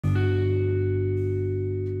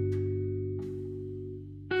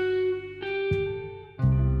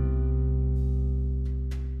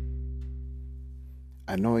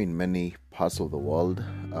I know in many parts of the world,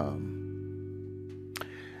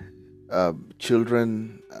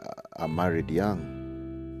 children are married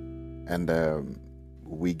young, and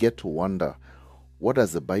we get to wonder, what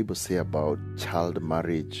does the Bible say about child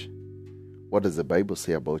marriage? What does the Bible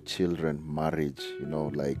say about children marriage?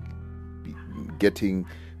 Like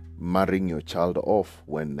marrying your child off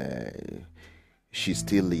when she's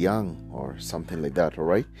still young or something like that, all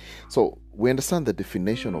right? So we understand the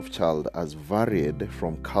definition of child as varied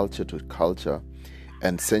from culture to culture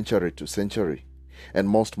and century to century. And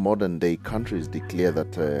most modern day countries declare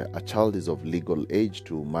that a child is of legal age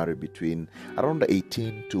to marry between around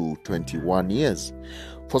 18 to 21 years.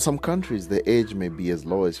 For some countries, the age may be as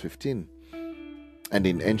low as 15. And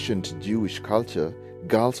in ancient Jewish culture,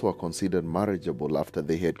 girls were considered marriageable after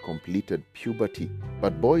they had completed puberty,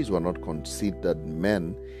 but boys were not considered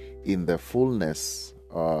men in their fullness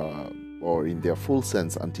or in their full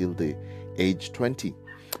sense until the age 20.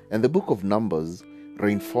 And the book of Numbers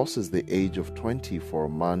reinforces the age of 20 for a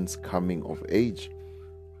man's coming of age.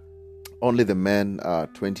 Only the men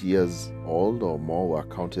 20 years old or more were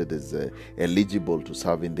counted as eligible to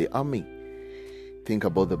serve in the army. Think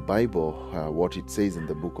about the Bible, what it says in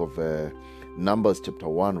the book of Numbers chapter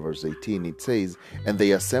 1 verse 18. It says, "And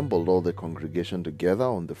they assembled all the congregation together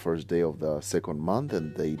on the first day of the second month,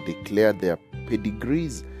 and they declared their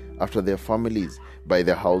pedigrees after their families by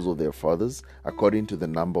the house of their fathers, according to the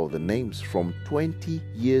number of the names, from 20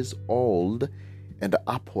 years old and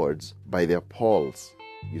upwards by their polls."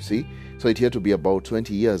 You see? So it had to be about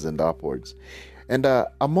 20 years and upwards. And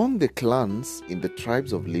among the clans in the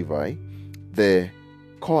tribes of Levi, the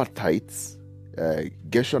Kohathites,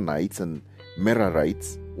 Gershonites, and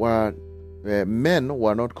Merarites men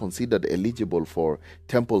were not considered eligible for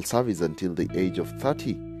temple service until the age of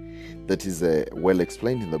 30. That is well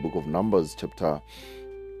explained in the book of Numbers chapter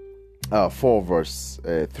 4 verse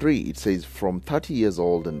 3. It says, "From 30 years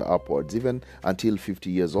old and upwards, even until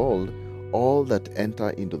 50 years old, all that enter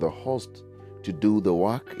into the host to do the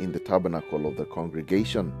work in the tabernacle of the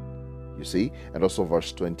congregation." You see? And also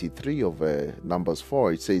verse 23 of Numbers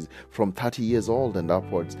 4, it says, "From 30 years old and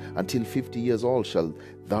upwards until 50 years old shall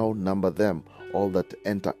thou number them, all that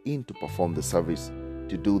enter in to perform the service,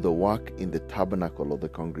 to do the work in the tabernacle of the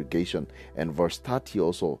congregation." And verse 30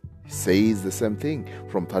 also says the same thing.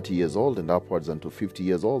 "From 30 years old and upwards unto 50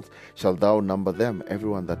 years old shall thou number them,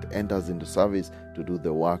 everyone that enters into service to do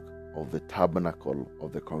the work of the tabernacle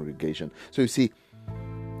of the congregation." So you see,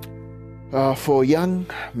 for young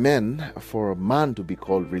men, for a man to be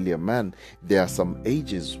called really a man, there are some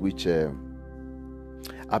ages which have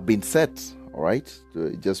been set, all right?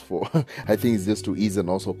 Just for, I think it's just to ease and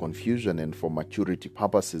also confusion and for maturity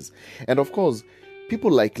purposes. And of course,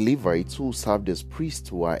 people like Levites who served as priests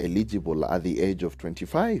were eligible at the age of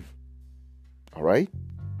 25, all right?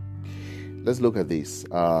 Let's look at this.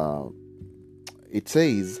 It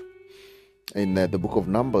says in the book of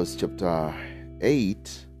Numbers chapter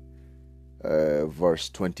 8, verse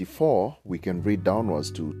 24, we can read downwards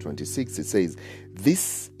to 26. It says,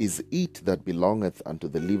 "This is it that belongeth unto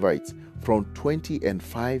the Levites. From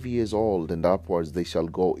 25 years old and upwards they shall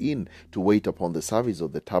go in to wait upon the service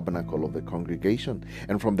of the tabernacle of the congregation.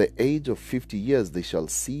 And from the age of 50 years they shall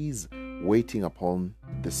cease waiting upon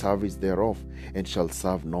the service thereof, and shall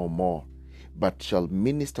serve no more, but shall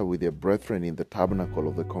minister with their brethren in the tabernacle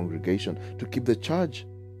of the congregation to keep the charge,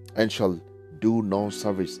 and shall do no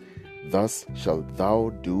service. Thus shalt thou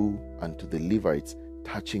do unto the Levites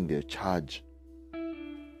touching their charge."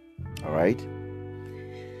 All right?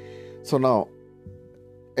 So now,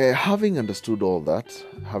 having understood all that,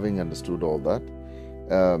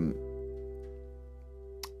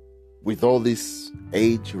 with all these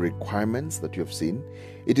age requirements that you have seen,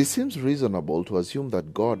 it seems reasonable to assume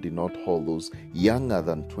that God did not hold those younger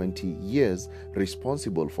than 20 years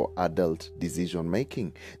responsible for adult decision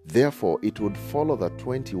making. Therefore, it would follow that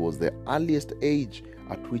 20 was the earliest age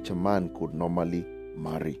at which a man could normally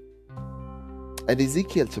marry. And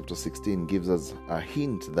Ezekiel chapter 16 gives us a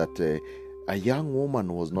hint that a young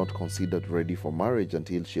woman was not considered ready for marriage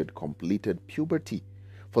until she had completed puberty.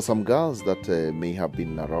 For some girls, that may have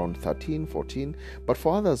been around 13, 14, but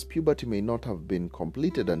for others, puberty may not have been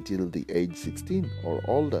completed until the age 16 or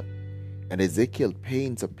older. And Ezekiel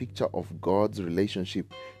paints a picture of God's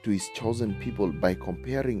relationship to his chosen people by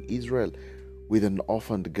comparing Israel with an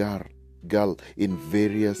orphaned girl in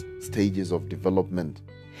various stages of development.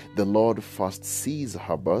 The Lord first sees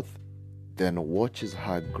her birth, then watches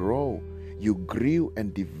her grow. "You grew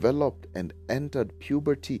and developed and entered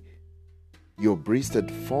puberty. Your breast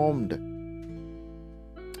had formed,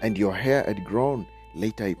 and your hair had grown.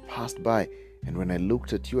 Later it passed by, And when I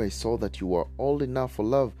looked at you, I saw that you were old enough for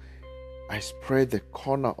love. I spread the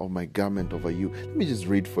corner of my garment over you. Let me just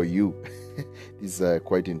read for you. This is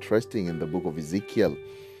quite interesting in the book of Ezekiel,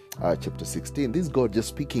 chapter 16. This is God just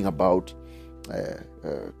speaking about,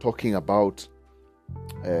 talking about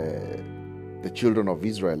the children of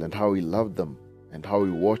Israel and how he loved them and how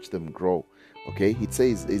he watched them grow. Okay, it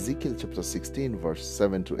says, Ezekiel chapter 16, verse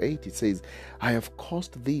 7 to 8, it says, I have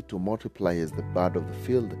caused thee to multiply as the bird of the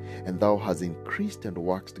field, and thou hast increased and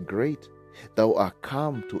waxed great. Thou art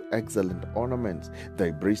come to excellent ornaments,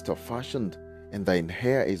 thy breasts are fashioned, and thine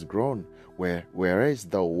hair is grown, whereas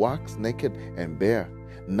thou waxed naked and bare.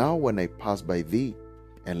 Now when I passed by thee,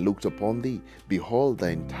 and looked upon thee, behold,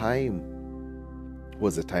 thine time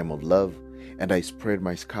was a time of love, and I spread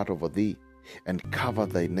my skirt over thee, and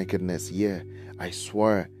covered thy nakedness. Yea, I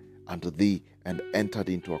swore unto thee, and entered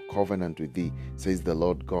into a covenant with thee, says the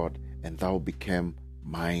Lord God, and thou became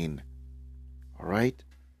mine. All right?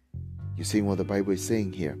 You seeing what the Bible is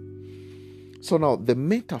saying here? So now, the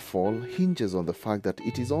metaphor hinges on the fact that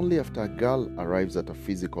it is only after a girl arrives at a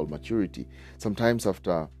physical maturity, sometimes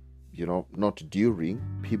after, not during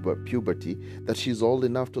puberty, that she's old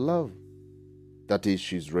enough to love. That is,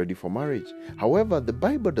 she's ready for marriage. However, the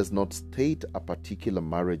Bible does not state a particular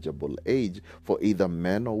marriageable age for either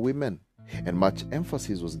men or women, and much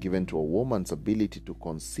emphasis was given to a woman's ability to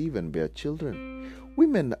conceive and bear children.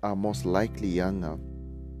 Women are most likely younger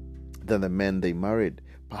than the men they married,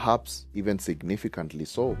 perhaps even significantly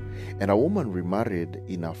so. And a woman remarried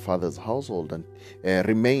in her father's household and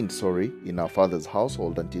remained in her father's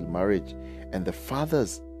household until marriage, and the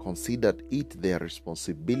fathers considered it their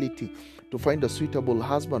responsibility to find a suitable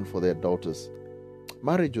husband for their daughters.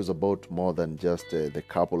 Marriage was about more than just the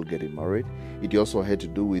couple getting married. It also had to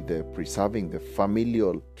do with preserving the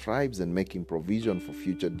familial tribes and making provision for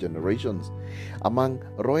future generations. Among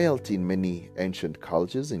royalty in many ancient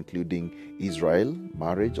cultures, including Israel,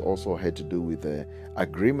 marriage also had to do with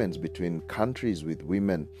agreements between countries, with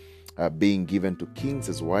women being given to kings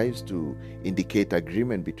as wives to indicate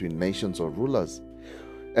agreement between nations or rulers.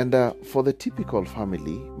 And for the typical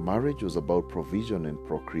family, marriage was about provision and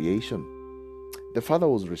procreation. The father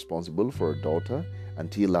was responsible for a daughter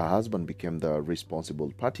until her husband became the responsible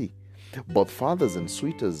party. Both fathers and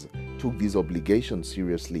suitors took these obligations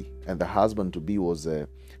seriously, and the husband-to-be was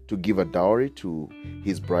to give a dowry to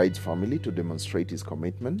his bride's family to demonstrate his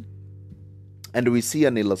commitment. And we see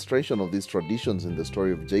an illustration of these traditions in the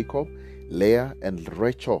story of Jacob, Leah, and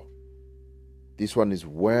Rachel. This one is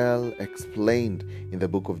well explained in the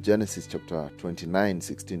book of Genesis chapter 29,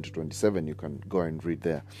 16 to 27. You can go and read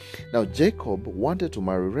there. Now, Jacob wanted to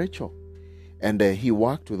marry Rachel, and he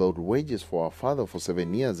worked without wages for her father for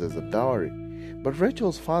 7 years as a dowry. But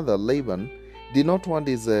Rachel's father, Laban, did not want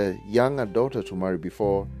his younger daughter to marry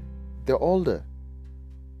before the older.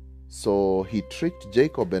 So he tricked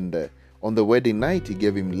Jacob, and on the wedding night, he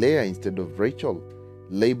gave him Leah instead of Rachel.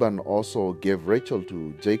 Laban also gave Rachel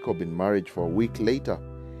to Jacob in marriage for a week later,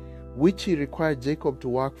 which he required Jacob to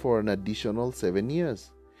work for an additional 7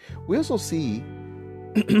 years. We also see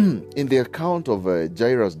in the account of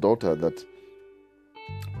Jairus' daughter that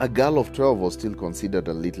a girl of 12 was still considered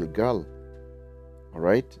a little girl. All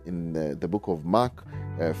right, in the book of Mark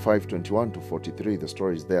 5:21 to 43, the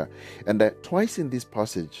story is there. And twice in this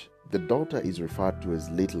passage, the daughter is referred to as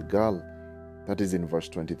little girl. That is in verse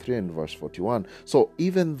 23 and verse 41. So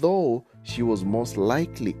even though she was most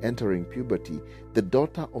likely entering puberty, the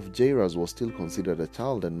daughter of Jairus was still considered a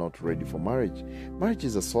child and not ready for marriage. Marriage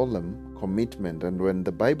is a solemn commitment, and when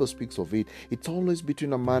the Bible speaks of it, it's always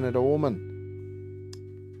between a man and a woman.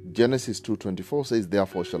 Genesis 2:24 says,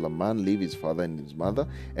 Therefore shall a man leave his father and his mother,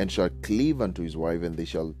 and shall cleave unto his wife, and they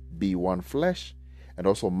shall be one flesh. And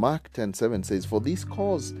also Mark 10:7 says, For this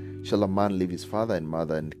cause shall a man leave his father and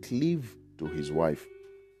mother, and cleave to his wife.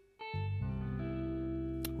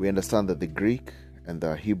 We understand that the Greek and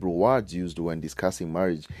the Hebrew words used when discussing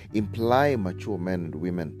marriage imply mature men and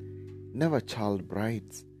women, never child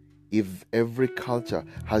brides. If every culture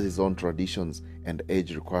has its own traditions and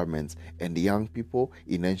age requirements, and young people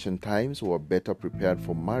in ancient times were better prepared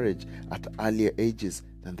for marriage at earlier ages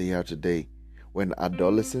than they are today, when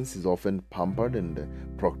adolescence is often pampered and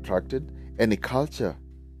protracted, any culture,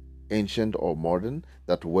 ancient or modern,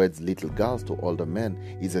 that weds little girls to older men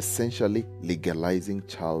is essentially legalizing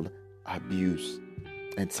child abuse,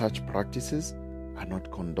 and such practices are not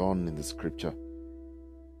condoned in the scripture.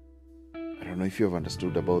 I don't know if you have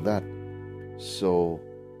understood about that. So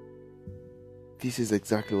this is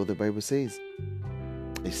exactly what the Bible says.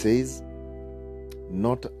 It says,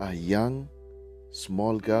 not a young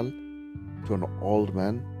small girl to an old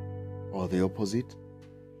man, or the opposite.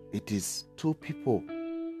 it is two people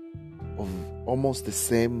of almost the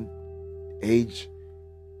same age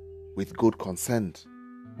with good consent.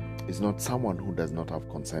 It's not someone who does not have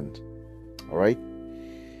consent. All right?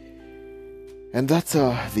 And that's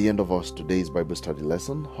the end of our today's Bible study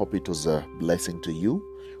lesson. Hope it was a blessing to you.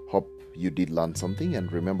 Hope you did learn something.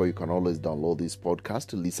 And remember, you can always download this podcast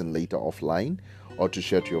to listen later offline or to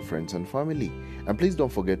share to your friends and family. And please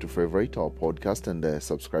don't forget to favorite our podcast and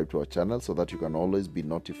subscribe to our channel so that you can always be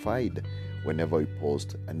notified whenever we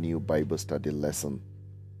post a new Bible study lesson.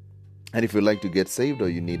 And if you'd like to get saved or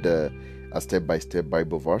you need a step-by-step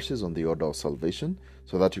Bible verses on the order of salvation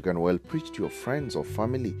so that you can well preach to your friends or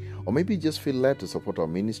family, or maybe just feel led to support our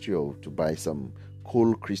ministry or to buy some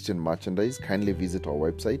cool Christian merchandise, kindly visit our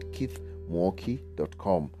website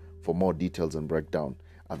keithmwoki.com for more details and breakdown.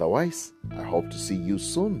 Otherwise, I hope to see you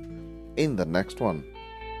soon in the next one.